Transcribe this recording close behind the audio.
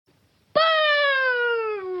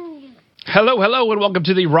Hello, hello, and welcome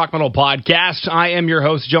to the Rock Metal Podcast. I am your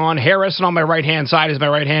host, John Harris, and on my right-hand side is my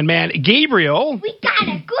right-hand man, Gabriel. We got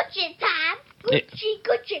a Gucci time.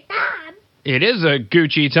 Gucci time. It is a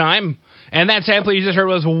Gucci time. And that sample you just heard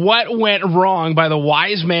was What Went Wrong by the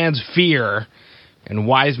Wise Man's Fear. And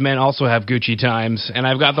wise men also have Gucci times. And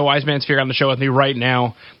I've got the Wise Man's Fear on the show with me right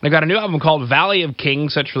now. They've got a new album called Valley of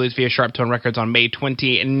Kings, such released via Sharp Tone Records on May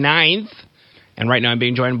 29th. And right now I'm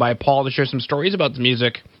being joined by Paul to share some stories about the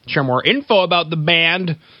music, share more info about the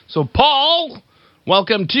band. So, Paul,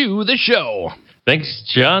 welcome to the show. Thanks,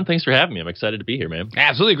 John. Thanks for having me. I'm excited to be here, man.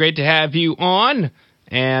 Absolutely great to have you on.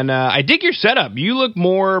 And I dig your setup. You look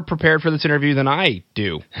more prepared for this interview than I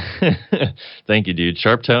do. Thank you, dude.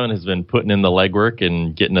 Sharp Tone has been putting in the legwork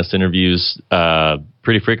and getting us interviews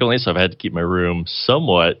pretty frequently, so I've had to keep my room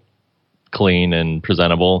somewhat clean and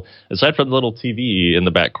presentable. Aside from the little TV in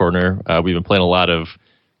the back corner, we've been playing a lot of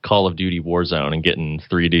Call of Duty Warzone and getting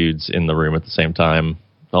three dudes in the room at the same time,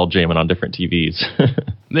 all jamming on different TVs.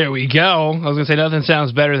 There we go. I was going to say, nothing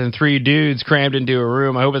sounds better than three dudes crammed into a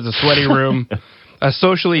room. I hope it's a sweaty room. A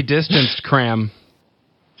socially distanced cram.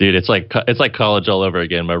 Dude, it's like college all over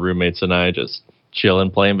again. My roommates and I just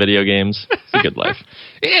chilling, playing video games. It's a good life.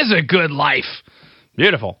 It is a good life.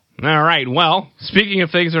 Beautiful. All right. Well, speaking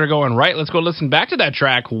of things that are going right, let's go listen back to that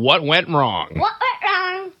track, What Went Wrong. What went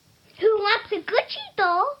wrong? Who wants a Gucci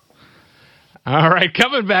doll? All right.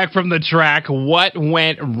 Coming back from the track, What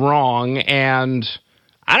Went Wrong. And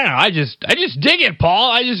I don't know. I just dig it,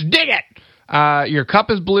 Paul. I just dig it. Your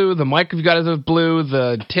cup is blue. The mic you've got is blue.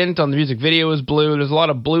 The tint on the music video is blue. There's a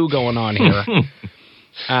lot of blue going on here.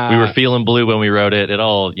 We were feeling blue when we wrote it. It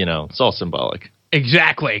all, it's all symbolic.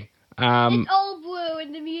 Exactly. It's all blue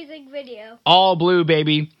in the music video. All blue,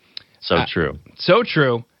 baby. So true. So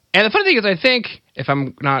true. And the funny thing is, I think, if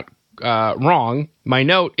I'm not wrong, my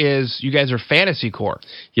note is you guys are fantasy core.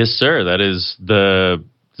 Yes, sir. That is the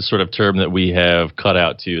sort of term that we have cut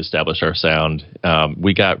out to establish our sound.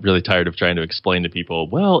 We got really tired of trying to explain to people,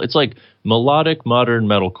 well, it's like melodic modern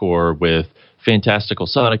metalcore with fantastical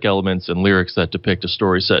sonic elements and lyrics that depict a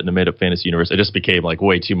story set in a made-up fantasy universe. It just became like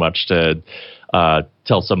way too much to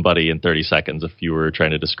tell somebody in 30 seconds if you were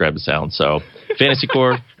trying to describe the sound. So fantasy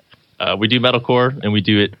core, we do metalcore, and we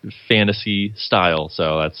do it fantasy style.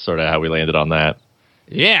 So that's sort of how we landed on that.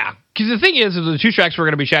 Yeah. Because the thing is, the two tracks we're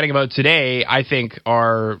going to be chatting about today, I think,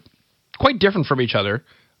 are quite different from each other.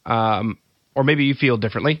 Or maybe you feel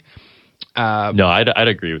differently. No, I'd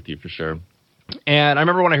agree with you for sure. And I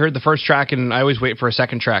remember when I heard the first track, and I always wait for a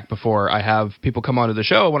second track before I have people come onto the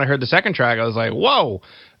show. When I heard the second track, I was like, whoa.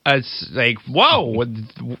 It's like, whoa.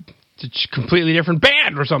 It's a completely different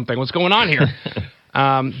band or something. What's going on here? But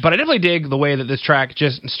I definitely dig the way that this track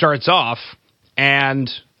just starts off, and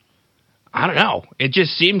I don't know. It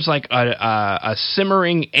just seems like a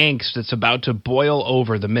simmering angst that's about to boil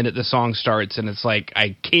over the minute the song starts. And it's like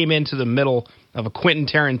I came into the middle of a Quentin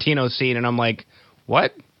Tarantino scene, and I'm like,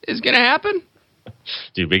 what is going to happen?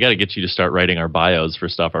 Dude, we got to get you to start writing our bios for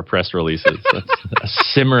stuff, our press releases. That's a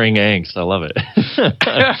simmering angst. I love it.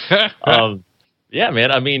 Yeah,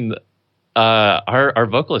 man. I mean, our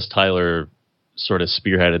vocalist, Tyler, sort of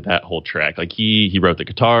spearheaded that whole track. Like he wrote the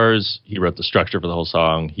guitars, he wrote the structure for the whole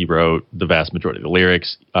song, he wrote the vast majority of the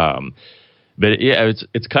lyrics. But yeah,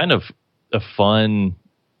 it's kind of a fun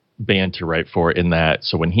band to write for in that.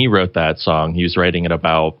 So when he wrote that song, he was writing it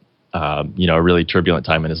about a really turbulent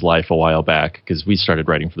time in his life a while back, because we started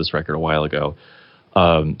writing for this record a while ago.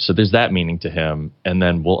 So there's that meaning to him. And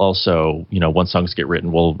then we'll also, once songs get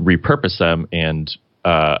written, we'll repurpose them and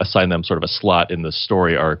assign them sort of a slot in the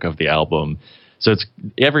story arc of the album. So it's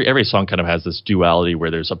every song kind of has this duality where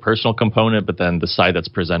there's a personal component, but then the side that's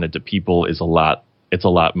presented to people is a lot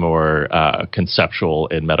more conceptual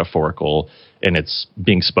and metaphorical, and it's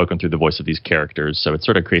being spoken through the voice of these characters. So it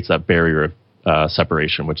sort of creates that barrier of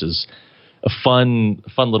separation, which is a fun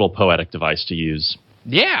little poetic device to use.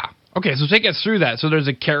 Yeah. Okay, so take us through that. So there's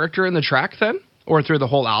a character in the track then, or through the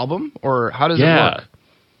whole album, or how does it work?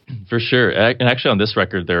 For sure. And actually on this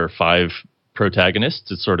record, there are 5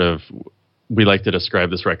 protagonists. It's sort of, we like to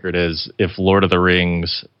describe this record as if Lord of the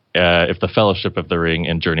Rings, if the Fellowship of the Ring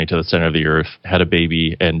and Journey to the Center of the Earth had a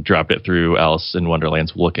baby and dropped it through Alice in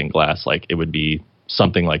Wonderland's looking glass, like it would be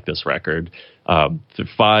something like this record. There are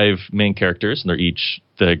 5 main characters, and they're each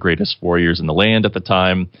the greatest warriors in the land at the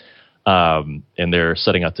time. And they're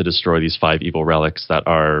setting out to destroy these 5 evil relics that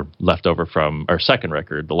are left over from our second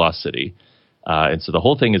record, The Lost City. And so the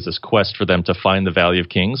whole thing is this quest for them to find the Valley of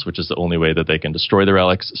Kings, which is the only way that they can destroy the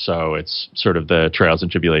relics. So it's sort of the trials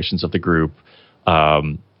and tribulations of the group.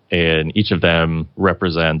 And each of them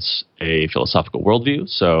represents a philosophical worldview.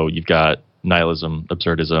 So you've got nihilism,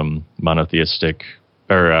 absurdism, monotheistic,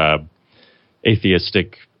 or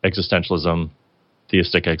atheistic existentialism,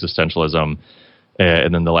 theistic existentialism,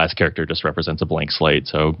 and then the last character just represents a blank slate,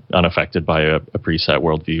 so unaffected by a preset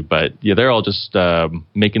worldview. But yeah, they're all just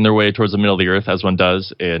making their way towards the middle of the earth, as one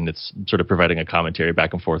does, and it's sort of providing a commentary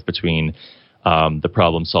back and forth between the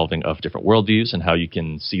problem solving of different worldviews and how you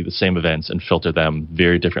can see the same events and filter them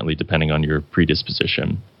very differently depending on your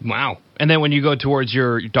predisposition. Wow. And then when you go towards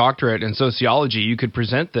your doctorate in sociology, you could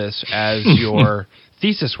present this as your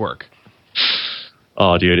thesis work.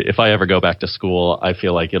 Oh, dude, if I ever go back to school, I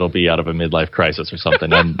feel like it'll be out of a midlife crisis or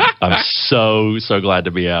something. I'm so glad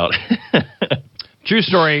to be out. True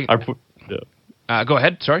story. Go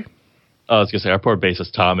ahead. Sorry. I was going to say, our poor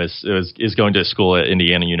bassist Thomas is going to school at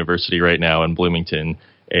Indiana University right now in Bloomington,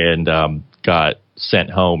 and got sent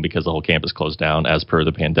home because the whole campus closed down as per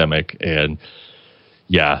the pandemic. And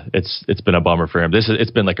yeah, it's been a bummer for him.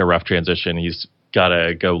 It's been like a rough transition. He's got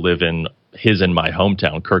to go live in my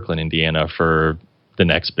hometown, Kirkland, Indiana, for the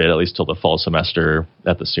next bit, at least till the fall semester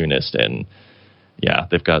at the soonest. And yeah,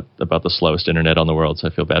 they've got about the slowest internet on the world, so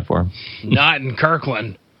I feel bad for him. Not in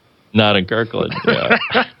Kirkland. Not in Kirkland, yeah.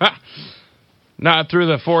 Not through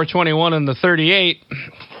the 421 and the 38.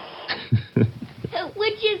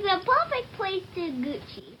 Which is a perfect place to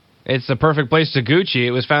Gucci. It's the perfect place to Gucci.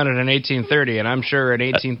 It was founded in 1830, and I'm sure in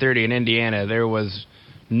 1830 in Indiana there was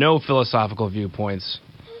no philosophical viewpoints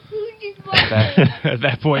at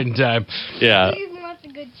that point in time. Yeah. Who just wants a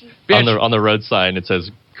Gucci? On the road sign, it says,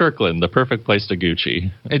 Kirkland, the perfect place to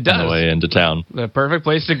Gucci. It does. On the way into town. The perfect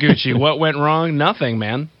place to Gucci. What went wrong? Nothing,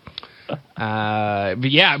 man.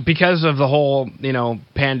 But yeah, because of the whole,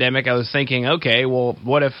 pandemic, I was thinking, okay, well,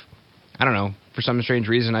 what if, I don't know, for some strange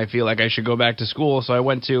reason, I feel like I should go back to school. So I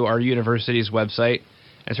went to our university's website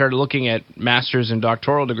and started looking at master's and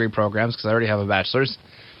doctoral degree programs because I already have a bachelor's.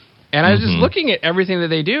 And I was just looking at everything that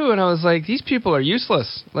they do, and I was like, these people are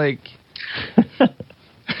useless. Like,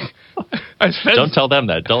 don't tell them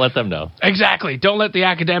that. Don't let them know. Exactly. Don't let the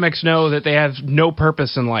academics know that they have no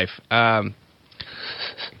purpose in life. Because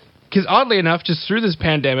oddly enough, just through this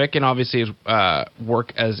pandemic, and obviously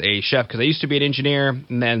work as a chef, because I used to be an engineer,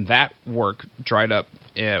 and then that work dried up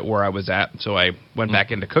where I was at, so I went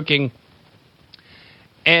back into cooking.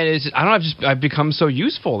 And I've become so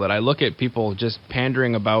useful that I look at people just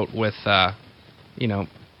pandering about with,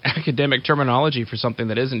 academic terminology for something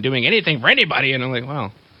that isn't doing anything for anybody, and I'm like,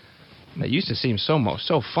 wow. That used to seem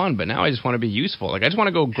so fun, but now I just want to be useful. Like, I just want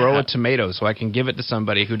to go grow a tomato so I can give it to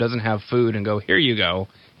somebody who doesn't have food and go, here you go,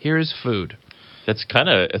 here's food. It's kind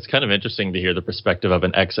of interesting to hear the perspective of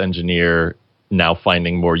an ex-engineer now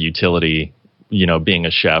finding more utility, being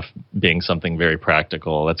a chef, being something very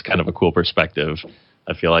practical. That's kind of a cool perspective.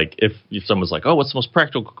 I feel like if someone's like, oh, what's the most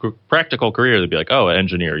practical career? They'd be like, oh,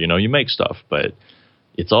 engineer, you make stuff, but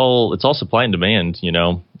it's all supply and demand,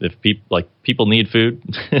 if people need food,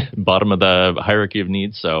 bottom of the hierarchy of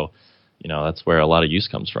needs. So, that's where a lot of use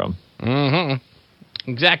comes from.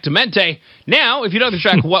 Mm-hmm. Exactamente. Now, if you know the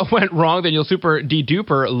track What Went Wrong, then you'll super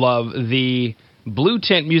de-duper love the Blue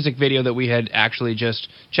Tint music video that we had actually just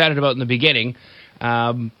chatted about in the beginning.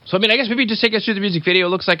 I guess maybe just take us through the music video. It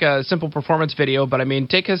looks like a simple performance video, but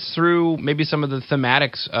take us through maybe some of the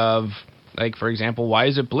thematics of, like, for example, why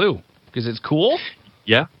is it blue? Because it's cool?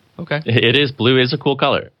 Yeah. Okay. It is. Blue is a cool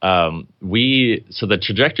color. So the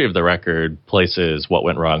trajectory of the record places What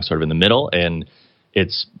Went Wrong sort of in the middle, and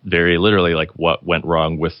it's very literally like what went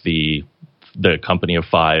wrong with the Company of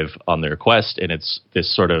Five on their quest, and it's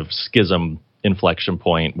this sort of schism inflection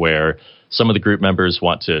point where some of the group members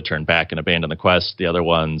want to turn back and abandon the quest. The other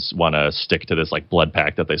ones want to stick to this like blood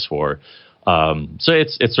pact that they swore. So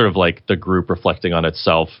it's sort of like the group reflecting on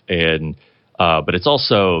itself, and but it's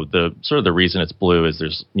also the reason it's blue is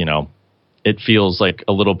there's it feels like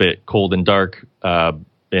a little bit cold and dark, and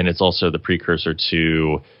it's also the precursor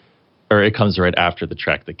to, or it comes right after the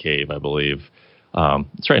track The Cave, I believe.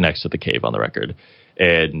 It's right next to The Cave on the record,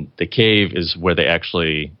 and The Cave is where they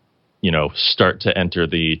actually start to enter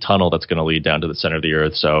the tunnel that's going to lead down to the center of the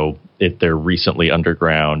earth. So they're recently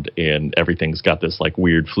underground and everything's got this like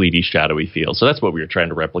weird, fleety, shadowy feel. So that's what we were trying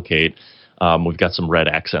to replicate. We've got some red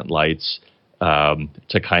accent lights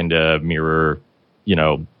to kind of mirror,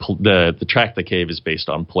 the track The Cave is based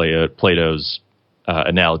on Plato's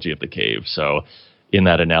analogy of the cave. So in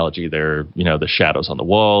that analogy, there, the shadows on the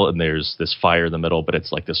wall and there's this fire in the middle, but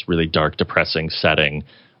it's like this really dark, depressing setting.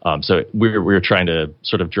 So we were trying to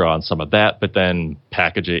sort of draw on some of that, but then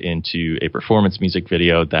package it into a performance music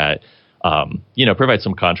video that, provides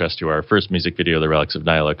some contrast to our first music video, The Relics of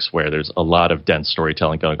Nihilux, where there's a lot of dense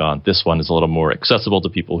storytelling going on. This one is a little more accessible to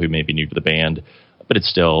people who may be new to the band, but it's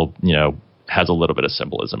still, has a little bit of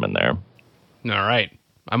symbolism in there. All right.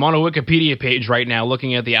 I'm on a Wikipedia page right now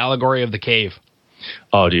looking at the allegory of the cave.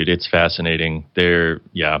 Oh, dude, it's fascinating.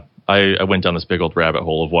 I went down this big old rabbit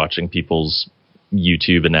hole of watching people's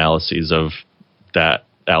YouTube analyses of that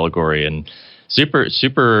allegory, and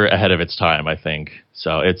super ahead of its time, I think.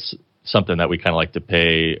 So it's something that we kind of like to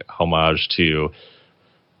pay homage to,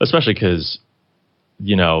 especially because,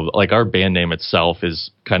 like our band name itself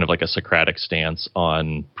is kind of like a Socratic stance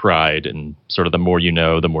on pride, and sort of the more you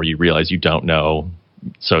know, the more you realize you don't know.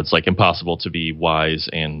 So it's like impossible to be wise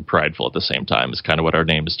and prideful at the same time is kind of what our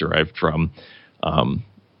name is derived from.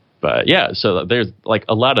 But yeah, so there's like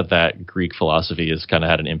a lot of that Greek philosophy has kind of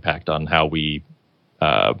had an impact on how we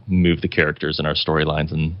move the characters in our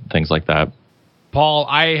storylines and things like that. Paul,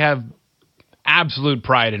 I have absolute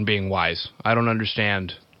pride in being wise. I don't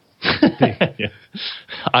understand. Yeah.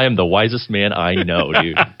 I am the wisest man I know,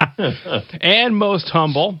 dude. And most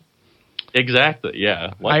humble. Exactly,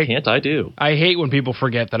 yeah. What can't I do? I hate when people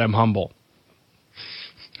forget that I'm humble.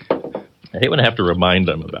 I hate when I have to remind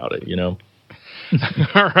them about it,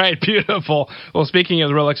 All right, beautiful. Well, speaking of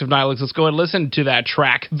the Relics of Nilex, let's go and listen to that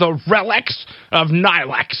track, The Relics of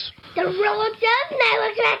Nilex. The Relics of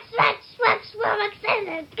Nilex, Relics, and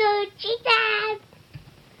a Gucci time.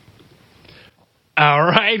 All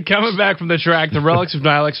right, coming back from the track, The Relics of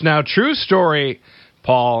Nilex. Now, true story,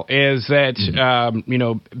 Paul, is that,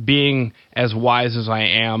 being as wise as I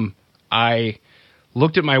am, I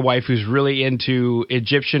looked at my wife, who's really into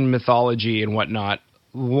Egyptian mythology and whatnot.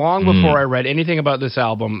 Long before I read anything about this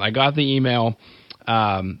album, I got the email,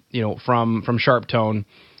 from Sharp Tone,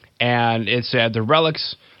 and it said The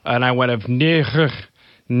Relics, and I went of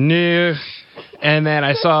and then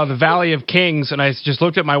I saw the Valley of Kings, and I just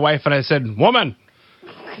looked at my wife and I said, "Woman,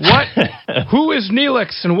 what? Who is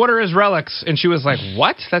Neelix and what are his relics?" And she was like,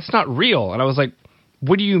 "What? That's not real." And I was like,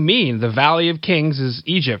 "What do you mean? The Valley of Kings is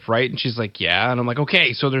Egypt, right?" And she's like, "Yeah." And I'm like,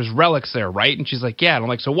 "Okay, so there's relics there, right?" And she's like, "Yeah." And I'm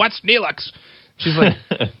like, "So what's Neelix?" She's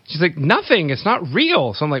like, "Nothing. It's not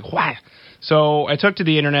real." So I'm like, "What?" So I took to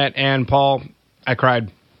the internet, and Paul, I cried.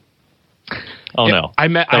 Oh no,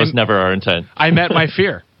 that was never our intent. I met my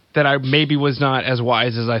fear that I maybe was not as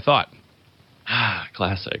wise as I thought.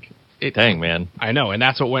 Classic. Dang, man. I know, and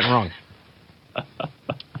that's what went wrong.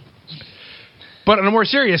 But on a more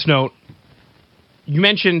serious note, you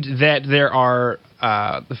mentioned that there are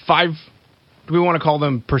the 5, do we want to call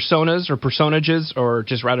them personas or personages, or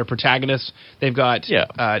just rather protagonists? They've got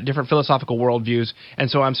different philosophical worldviews. And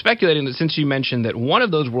so I'm speculating that since you mentioned that one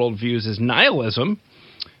of those worldviews is nihilism,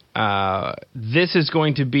 this is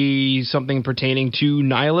going to be something pertaining to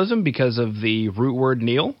nihilism because of the root word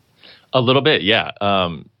nihil? A little bit, yeah.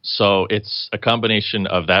 So it's a combination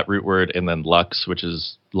of that root word and then lux, which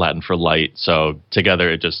is Latin for light. So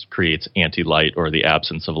together it just creates anti-light, or the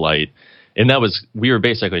absence of light. And we were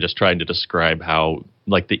basically just trying to describe how,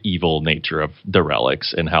 like, the evil nature of the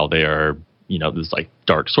relics and how they are, this like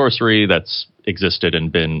dark sorcery that's existed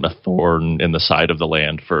and been a thorn in the side of the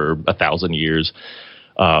land for 1,000 years.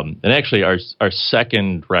 And actually our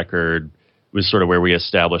second record was sort of where we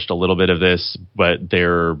established a little bit of this, but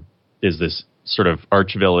there is this sort of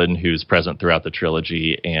arch-villain who's present throughout the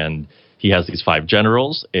trilogy, and he has these 5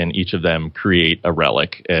 generals, and each of them create a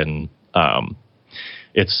relic. And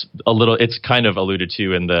it's kind of alluded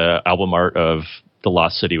to in the album art of The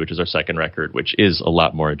Lost City, which is our second record, which is a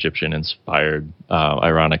lot more Egyptian inspired,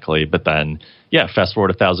 ironically. But then, fast forward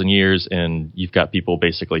 1,000 years, and you've got people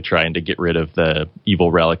basically trying to get rid of the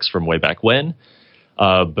evil relics from way back when.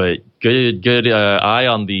 But good eye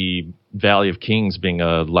on the Valley of Kings being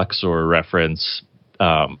a Luxor reference.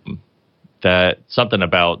 That something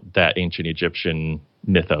about that ancient Egyptian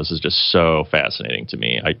mythos is just so fascinating to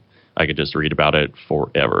me. I could just read about it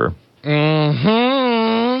forever.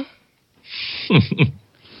 Mm-hmm.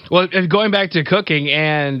 Well, going back to cooking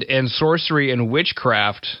and sorcery and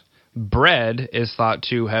witchcraft, bread is thought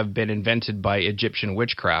to have been invented by Egyptian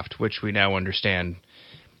witchcraft, which we now understand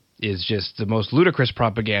is just the most ludicrous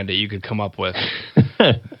propaganda you could come up with.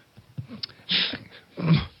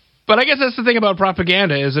 But I guess that's the thing about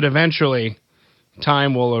propaganda, is that eventually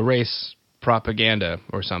time will erase propaganda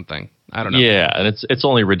or something. I don't know. Yeah, and it's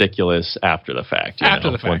only ridiculous after the fact.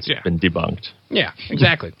 Once it's been debunked. Yeah,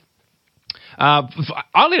 exactly.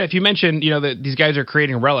 Oddly enough, you mentioned that these guys are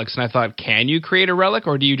creating relics, and I thought, can you create a relic,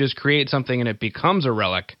 or do you just create something and it becomes a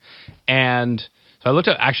relic? And so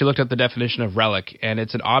I actually looked up the definition of relic, and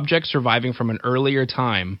it's an object surviving from an earlier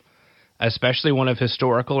time, especially one of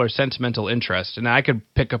historical or sentimental interest. And I could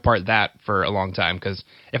pick apart that for a long time, because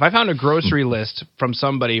if I found a grocery list from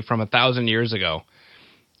somebody from 1,000 years ago,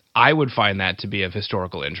 I would find that to be of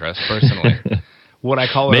historical interest, personally. what I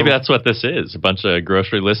call Maybe that's what this is. A bunch of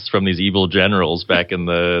grocery lists from these evil generals back in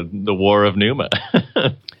the War of Numa.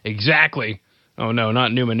 Exactly. Oh, no,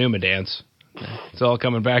 not Numa dance. It's all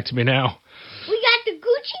coming back to me now. We got the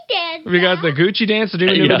Gucci dance. We got the Gucci dance, the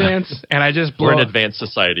Numa dance, and I just blew We're an up. advanced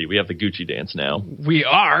society. We have the Gucci dance now. We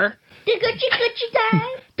are. The Gucci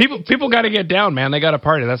time. People got to get down, man. They got to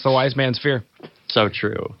party. That's the wise man's fear. So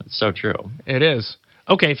true. It's so true. It is.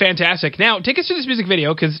 Okay, fantastic. Now, take us through this music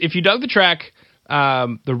video, because if you dug the track,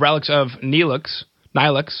 The Relics of Nilux,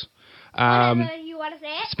 Whatever you want to say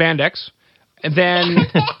it. Spandex, then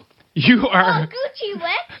you are Gucci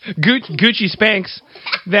what? Gucci Spanx,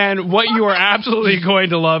 then what you are absolutely going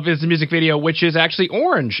to love is the music video, which is actually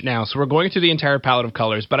orange now. So we're going through the entire palette of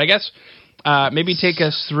colors. But I guess maybe take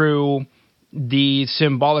us through the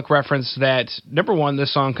symbolic reference that, number one,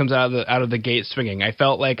 this song comes out of the gate swinging. I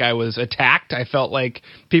felt like I was attacked. I felt like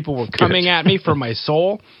people were coming at me for my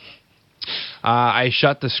soul. I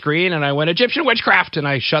shut the screen and I went Egyptian witchcraft, and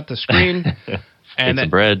I shut the screen. And some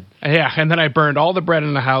bread. Yeah, and then I burned all the bread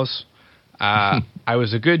in the house. I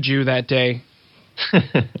was a good Jew that day.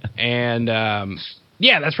 And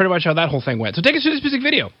yeah, that's pretty much how that whole thing went. So take us through this music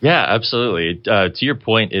video. Yeah, absolutely. To your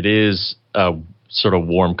point, it is sort of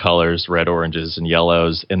warm colors, red, oranges, and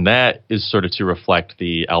yellows. And that is sort of to reflect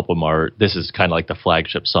the album art. This is kind of like the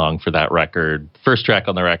flagship song for that record. First track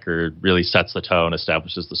on the record really sets the tone,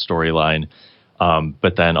 establishes the storyline.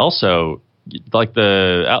 But then also, like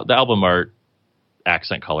the album art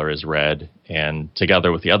accent color is red. And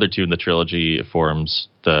together with the other two in the trilogy, it forms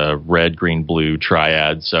the red, green, blue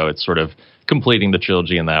triad. So it's sort of completing the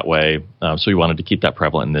trilogy in that way. So we wanted to keep that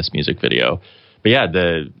prevalent in this music video. But yeah,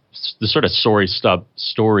 the sort of story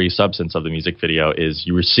substance of the music video is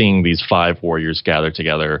you were seeing these 5 warriors gather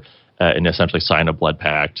together and essentially sign a blood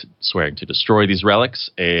pact, swearing to destroy these relics.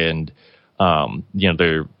 And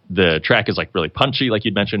the track is like really punchy, like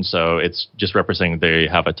you'd mentioned. So it's just representing they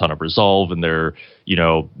have a ton of resolve, and they're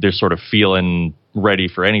sort of feeling ready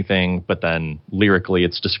for anything. But then lyrically,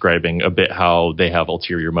 it's describing a bit how they have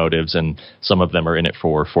ulterior motives, and some of them are in it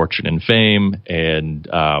for fortune and fame, and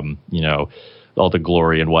all the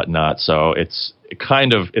glory and whatnot. So it's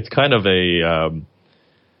kind of a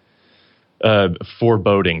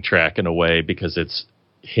foreboding track in a way, because it's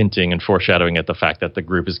hinting and foreshadowing at the fact that the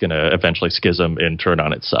group is going to eventually schism and turn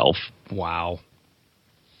on itself. Wow.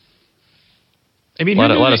 I mean, a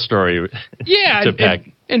lot of story. Yeah, to pack.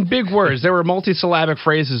 And big words. There were multisyllabic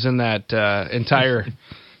phrases in that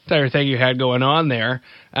entire thing you had going on there.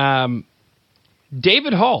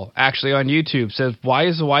 David Hall, actually, on YouTube says, "Why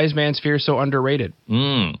is the wise man's fear so underrated?"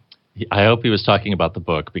 I hope he was talking about the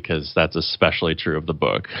book, because that's especially true of the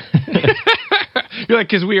book. You're like,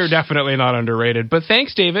 because we are definitely not underrated. But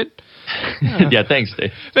thanks, David. Yeah, thanks,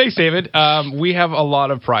 Dave. Thanks, David. We have a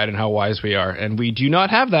lot of pride in how wise we are, and we do not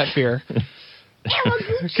have that fear.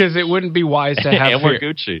 Because it wouldn't be wise to have and fear. We're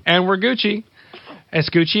Gucci. And we're Gucci. Es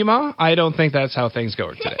Gucci, ma? I don't think that's how things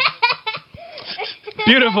go today.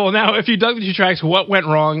 Beautiful. Now, if you dug the 2 tracks, What Went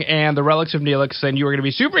Wrong and The Relics of Neelix, then you were going to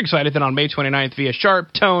be super excited that on May 29th via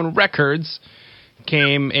Sharp Tone Records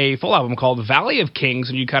came a full album called Valley of Kings,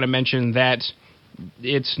 and you kind of mentioned that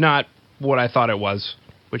it's not what I thought it was,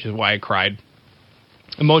 which is why I cried.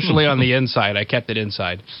 Emotionally on the inside. I kept it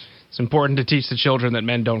inside. It's important to teach the children that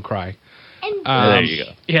men don't cry. There you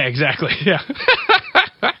go. Yeah, exactly. Yeah.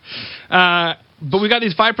 But we got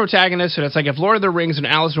these 5 protagonists, and it's like if Lord of the Rings and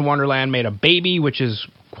Alice in Wonderland made a baby, which is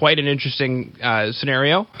quite an interesting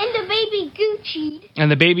scenario. And the baby Gucci. And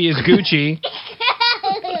the baby is Gucci.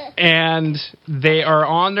 And they are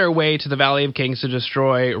on their way to the Valley of Kings to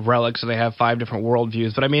destroy relics, and they have 5 different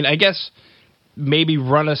worldviews. But I mean, I guess maybe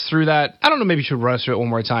run us through that. I don't know, maybe you should run us through it one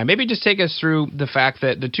more time. Maybe just take us through the fact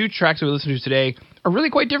that the 2 tracks that we listened to today are really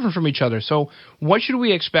quite different from each other. So what should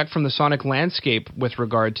we expect from the sonic landscape with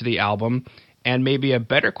regard to the album? And maybe a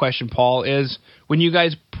better question, Paul, is when you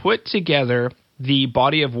guys put together the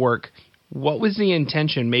body of work, what was the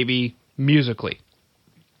intention maybe musically?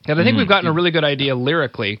 And I think we've gotten a really good idea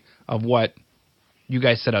lyrically of what you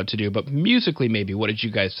guys set out to do, but musically maybe, what did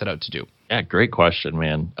you guys set out to do? Yeah, great question,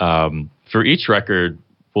 man. For each record,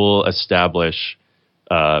 we'll establish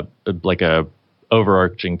like a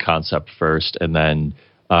overarching concept first, and then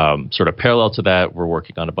sort of parallel to that, we're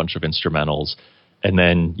working on a bunch of instrumentals. And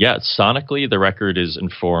then, yeah, sonically, the record is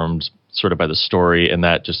informed sort of by the story, and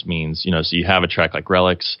that just means, so you have a track like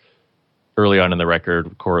Relics early on in the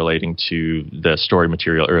record correlating to the story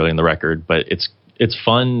material early in the record, but it's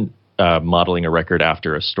fun modeling a record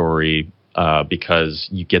after a story because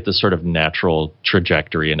you get this sort of natural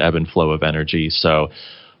trajectory and ebb and flow of energy. So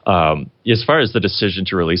As far as the decision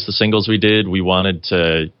to release the singles we did, we wanted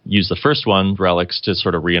to use the first one, Relics, to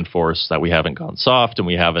sort of reinforce that we haven't gone soft and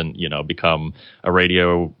we haven't, become a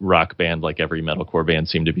radio rock band like every metalcore band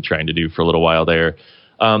seemed to be trying to do for a little while there.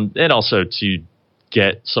 And also to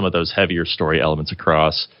get some of those heavier story elements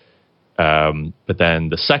across. But then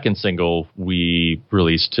the second single we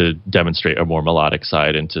released to demonstrate a more melodic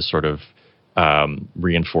side and to sort of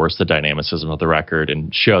reinforce the dynamicism of the record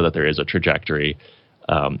and show that there is a trajectory.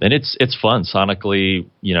 And it's fun sonically.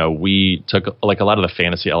 We took like a lot of the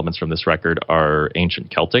fantasy elements from this record are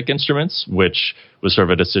ancient Celtic instruments, which was sort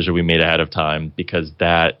of a decision we made ahead of time because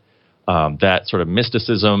that sort of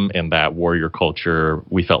mysticism and that warrior culture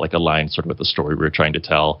we felt like aligned sort of with the story we were trying to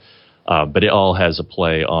tell. But it all has a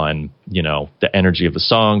play on, the energy of the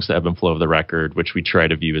songs, the ebb and flow of the record, which we try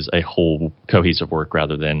to view as a whole cohesive work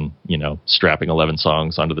rather than, strapping 11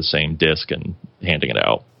 songs onto the same disc and handing it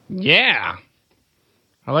out. Yeah.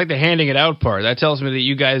 I like the handing it out part. That tells me that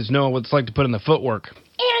you guys know what it's like to put in the footwork.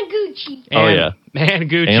 And Gucci. And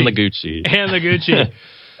And Gucci. And the Gucci. And the Gucci.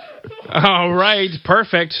 All right.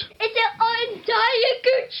 Perfect. It's an undying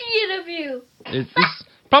Gucci interview. It's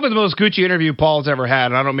probably the most Gucci interview Paul's ever had,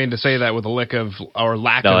 and I don't mean to say that with a lick of or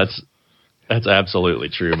lack of. That's absolutely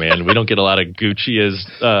true, man. We don't get a lot of Gucci as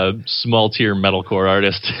small tier metalcore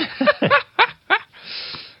artists.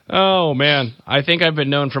 Oh man, I think I've been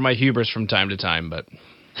known for my hubris from time to time, but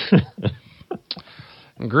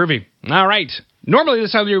groovy. All right. Normally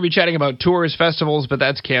this time of year we'd be chatting about tours, festivals, but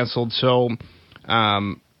that's canceled. So,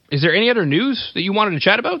 is there any other news that you wanted to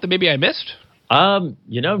chat about that maybe I missed?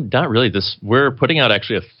 Not really. We're putting out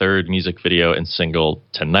actually a third music video and single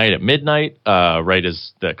tonight at midnight, right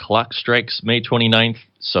as the clock strikes May 29th.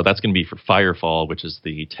 So that's going to be for Firefall, which is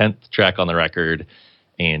the 10th track on the record.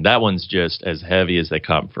 And that one's just as heavy as they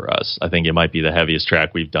come for us. I think it might be the heaviest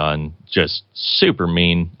track we've done. Just super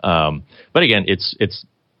mean. But again, it's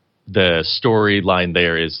the storyline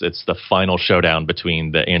there it's the final showdown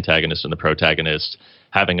between the antagonist and the protagonist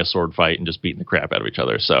having a sword fight and just beating the crap out of each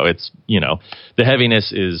other. So it's, the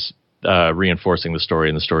heaviness is reinforcing the story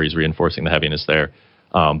and the story is reinforcing the heaviness there.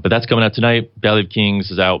 But that's coming out tonight. Valley of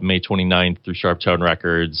Kings is out May 29th through Sharp Tone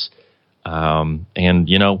Records. And,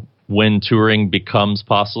 when touring becomes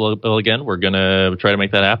possible again, we're going to try to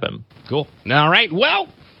make that happen. Cool. All right. Well,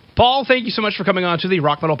 Paul, thank you so much for coming on to the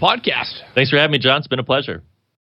Rock Metal Podcast. Thanks for having me, John. It's been a pleasure.